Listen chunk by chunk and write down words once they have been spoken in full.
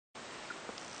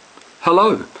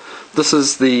Hello, this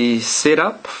is the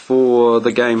setup for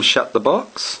the game Shut the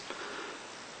Box.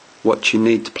 What you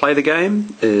need to play the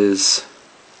game is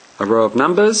a row of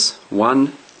numbers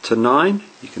 1 to 9,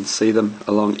 you can see them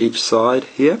along each side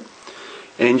here,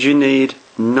 and you need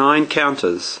 9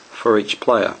 counters for each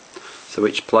player. So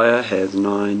each player has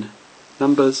 9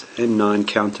 numbers and 9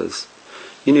 counters.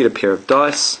 You need a pair of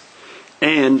dice,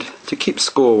 and to keep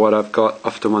score, what I've got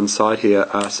off to one side here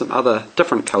are some other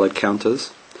different coloured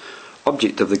counters.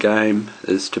 Object of the game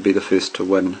is to be the first to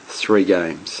win 3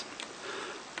 games.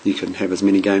 You can have as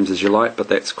many games as you like, but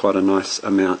that's quite a nice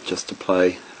amount just to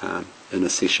play in a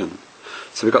session.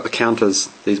 So we've got the counters,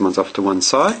 these ones off to one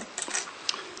side.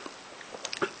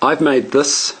 I've made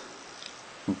this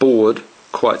board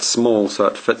quite small so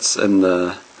it fits in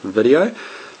the video,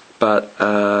 but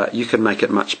you can make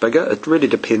it much bigger. It really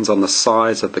depends on the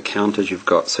size of the counters you've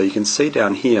got. So you can see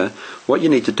down here, what you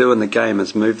need to do in the game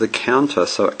is move the counter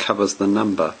so it covers the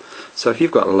number. So if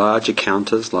you've got larger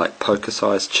counters like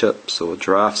poker-sized chips or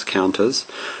drafts counters,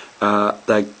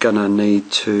 they're going to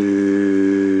need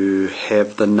to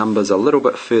have the numbers a little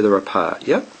bit further apart.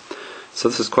 Yep. So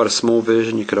this is quite a small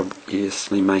version. You could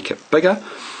obviously make it bigger.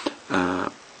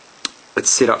 It's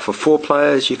set up for 4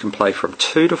 players. You can play from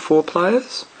 2 to 4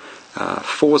 players.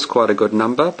 4 is quite a good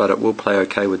number, but it will play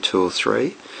okay with 2 or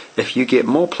 3. If you get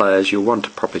more players, you'll want to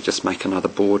probably just make another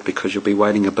board because you'll be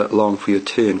waiting a bit long for your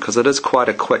turn, because it is quite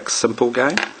a quick, simple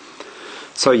game.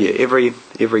 So yeah, every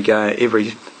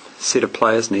set of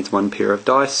players needs 1 pair of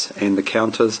dice, and the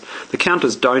counters. The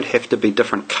counters don't have to be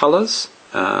different colours.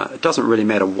 It doesn't really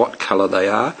matter what colour they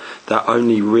are. They're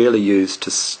only really used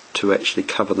to actually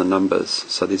cover the numbers.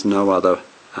 So there's no other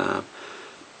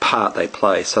part they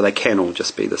play, so they can all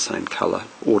just be the same colour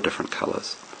or different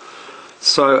colours.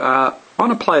 So on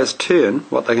a player's turn,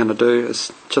 what they're going to do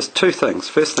is just 2 things.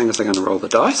 First thing is they're going to roll the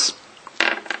dice,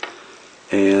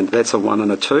 and that's a 1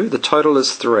 and a 2. The total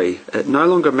is 3. It no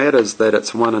longer matters that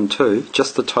it's 1 and 2,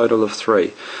 just the total of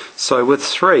 3. So with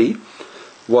 3,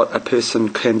 what a person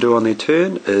can do on their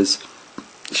turn is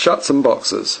shut some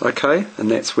boxes, okay,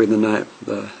 and that's where the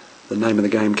name of the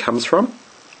game comes from.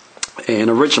 And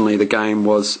originally the game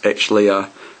was actually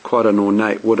quite an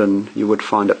ornate wooden, you would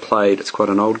find it played, it's quite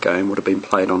an old game, would have been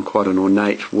played on quite an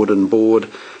ornate wooden board,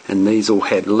 and these all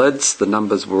had lids. The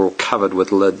numbers were all covered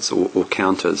with lids or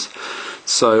counters.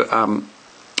 So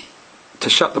to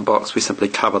shut the box, we simply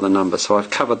cover the number. So I've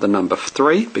covered the number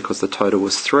 3 because the total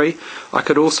was 3. I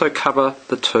could also cover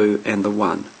the 2 and the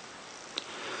 1.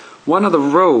 One of the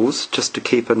rules, just to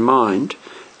keep in mind,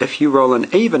 if you roll an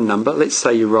even number, let's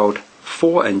say you rolled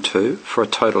 4 and 2 for a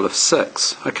total of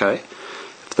 6, okay,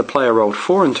 if the player rolled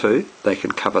 4 and 2, they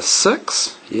can cover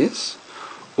 6, yes,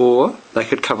 or they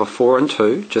could cover 4 and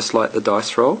 2, just like the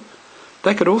dice roll.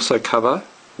 They could also cover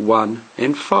 1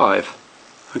 and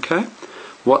 5, okay.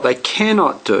 What they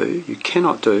cannot do, you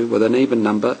cannot do with an even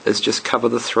number, is just cover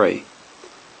the 3,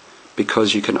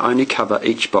 because you can only cover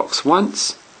each box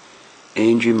once,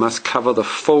 and you must cover the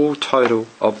full total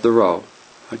of the roll,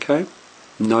 okay.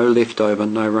 No leftover,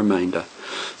 no remainder.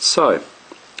 So,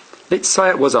 let's say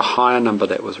it was a higher number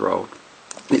that was rolled.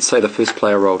 Let's say the first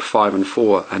player rolled 5 and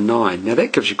 4 and 9. Now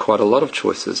that gives you quite a lot of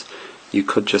choices. You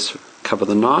could just cover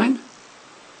the 9,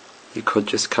 you could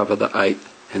just cover the 8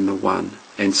 and the 1,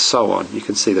 and so on. You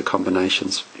can see the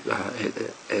combinations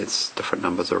as different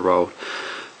numbers are rolled.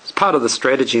 As part of the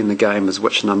strategy in the game is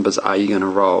which numbers are you going to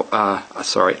roll?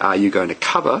 Are you going to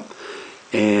cover?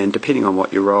 And depending on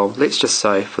what you roll, let's just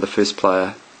say for the first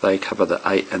player they cover the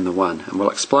 8 and the 1, and we'll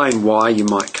explain why you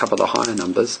might cover the higher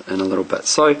numbers in a little bit.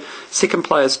 So second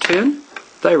player's turn,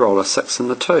 they roll a 6 and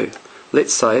the 2.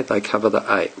 Let's say they cover the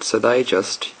 8, so they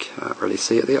just, you can't really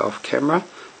see it there off camera,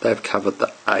 they've covered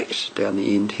the 8 down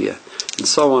the end here, and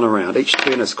so on around. Each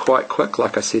turn is quite quick,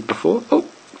 like I said before. Oh,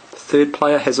 the third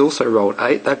player has also rolled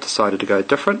 8, they've decided to go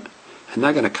different, and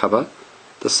they're going to cover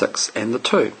the 6 and the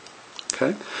 2.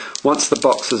 Okay. Once the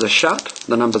boxes are shut,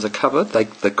 the numbers are covered,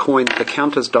 the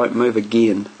counters don't move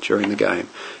again during the game.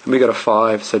 And we've got a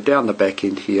 5, so down the back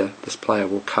end here, this player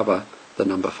will cover the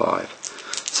number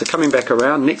 5. So coming back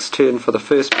around, next turn for the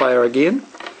first player again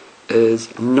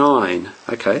is 9.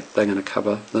 Okay, they're going to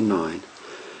cover the 9.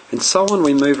 And so on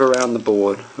we move around the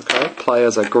board. Okay,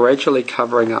 players are gradually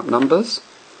covering up numbers,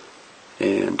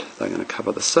 and they're going to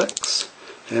cover the 6.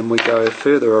 And we go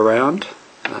further around.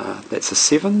 That's a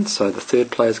 7, so the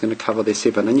third player is going to cover their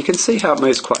 7, and you can see how it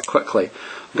moves quite quickly.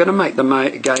 I'm going to make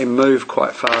the game move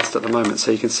quite fast at the moment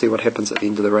so you can see what happens at the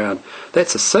end of the round.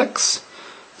 That's a 6,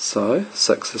 so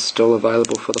 6 is still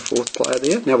available for the fourth player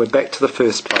there. Now we're back to the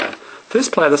first player.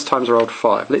 First player this time's rolled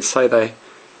 5. Let's say they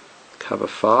cover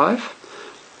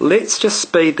 5. let's just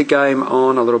speed the game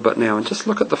on a little bit now and just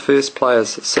look at the first player's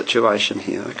situation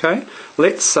here, okay?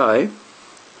 Let's say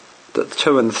that the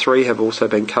 2 and the 3 have also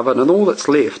been covered, and all that's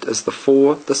left is the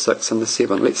 4, the 6 and the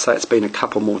 7. Let's say it's been a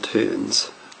couple more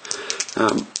turns.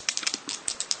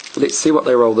 Let's see what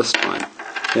they roll this time.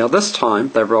 Now this time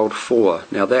they rolled 4.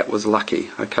 Now that was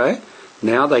lucky, okay?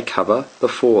 Now they cover the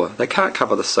 4. They can't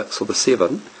cover the 6 or the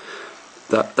 7,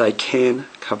 but they can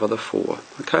cover the 4,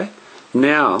 okay?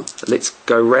 Now let's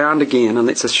go round again and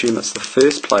let's assume it's the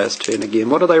first player's turn again.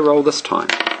 What do they roll this time?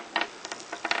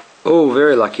 Oh,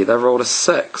 very lucky. They rolled a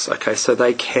 6. Okay, so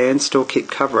they can still keep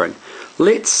covering.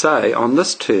 Let's say on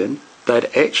this turn they'd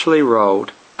actually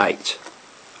rolled 8.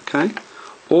 Okay?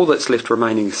 All that's left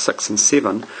remaining is 6 and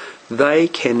 7. They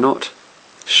cannot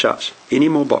shut any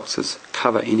more boxes,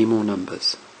 cover any more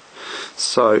numbers.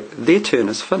 So their turn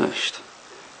is finished.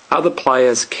 Other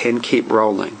players can keep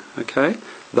rolling. Okay?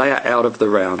 They are out of the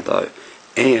round though.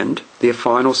 And their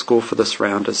final score for this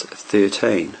round is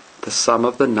 13. The sum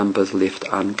of the numbers left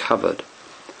uncovered.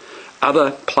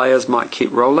 Other players might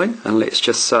keep rolling, and let's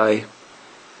just say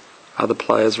other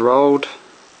players rolled,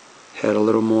 had a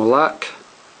little more luck.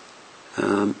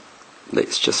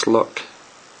 Let's just look.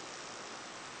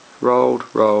 Rolled,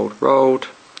 rolled, rolled.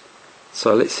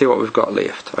 So let's see what we've got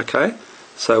left. Okay,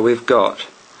 so we've got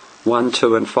 1,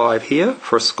 2 and 5 here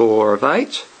for a score of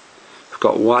 8. We've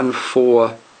got 1,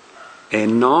 4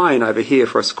 and 9 over here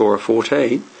for a score of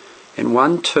 14. And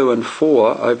 1, 2 and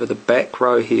 4 over the back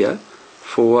row here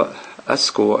for a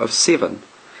score of 7.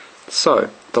 So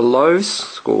the low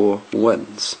score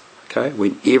wins. Okay,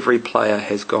 when every player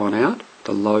has gone out,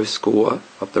 the low score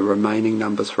of the remaining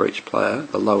numbers for each player,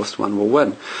 the lowest one will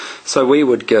win. So we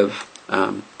would give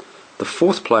the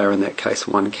fourth player in that case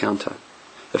 1 counter.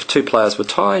 If 2 players were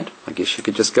tied, I guess you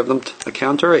could just give them a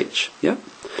counter each. Yeah,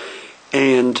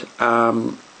 and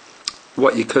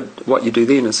what you do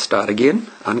then is start again,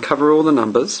 uncover all the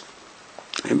numbers,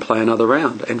 and play another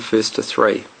round. And first to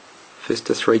 3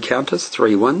 counters,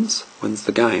 3 wins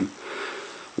the game.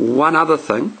 One other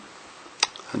thing,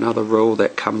 another rule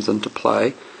that comes into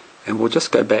play, and we'll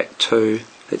just go back to,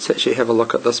 let's actually have a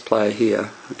look at this player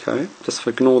here. Okay, just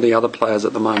ignore the other players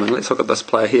at the moment. Let's look at this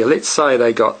player here. Let's say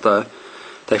they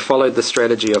followed the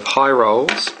strategy of high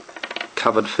rolls,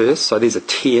 covered first, so there's a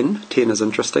 10. 10 is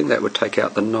interesting, that would take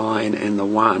out the 9 and the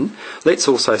 1. Let's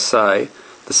also say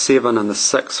the 7 and the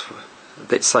 6,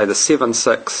 let's say the 7,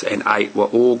 6 and 8 were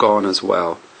all gone as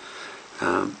well.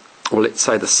 Or let's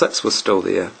say the 6 was still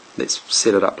there. Let's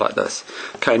set it up like this.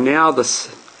 Okay, now the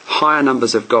higher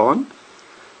numbers have gone,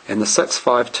 and the 6,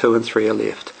 5, 2 and 3 are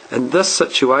left. In this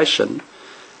situation,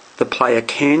 the player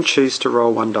can choose to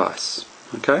roll 1 dice.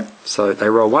 Okay, so they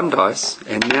roll 1 dice,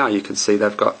 and now you can see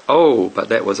they've got, but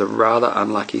that was a rather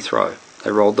unlucky throw.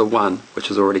 They rolled the 1, which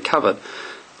is already covered.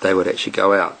 They would actually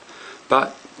go out.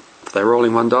 But if they're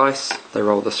rolling 1 dice, they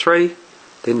roll the 3,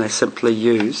 then they simply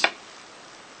use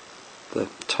the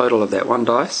total of that 1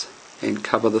 dice and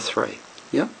cover the 3.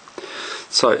 Yeah.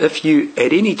 So if you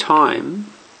at any time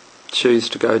choose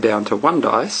to go down to 1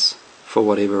 dice for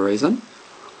whatever reason,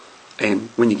 and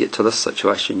when you get to this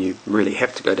situation you really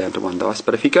have to go down to 1 dice,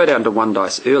 but if you go down to 1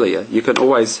 dice earlier, you can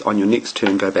always on your next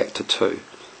turn go back to 2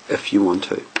 if you want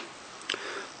to.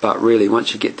 But really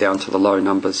once you get down to the low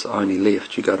numbers only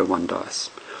left, you go to 1 dice.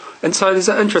 And so there's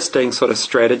an interesting sort of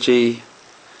strategy,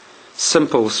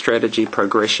 simple strategy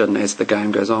progression as the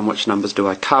game goes on. Which numbers do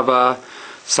I cover?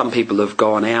 Some people have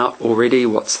gone out already.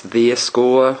 What's their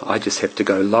score? I just have to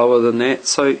go lower than that.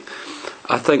 So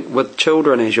I think with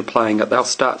children, as you're playing it, they'll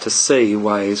start to see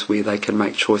ways where they can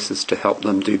make choices to help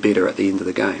them do better at the end of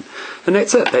the game. And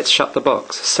that's it. That's Shut the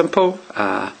Box. Simple,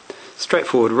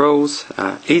 straightforward rules,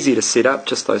 easy to set up,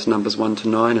 just those numbers 1 to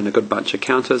 9 and a good bunch of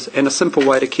counters, and a simple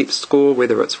way to keep score,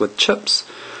 whether it's with chips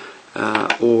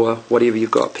or whatever you've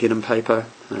got, pen and paper,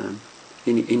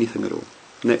 anything at all.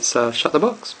 And that's Shut the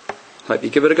Box. Hope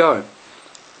you give it a go.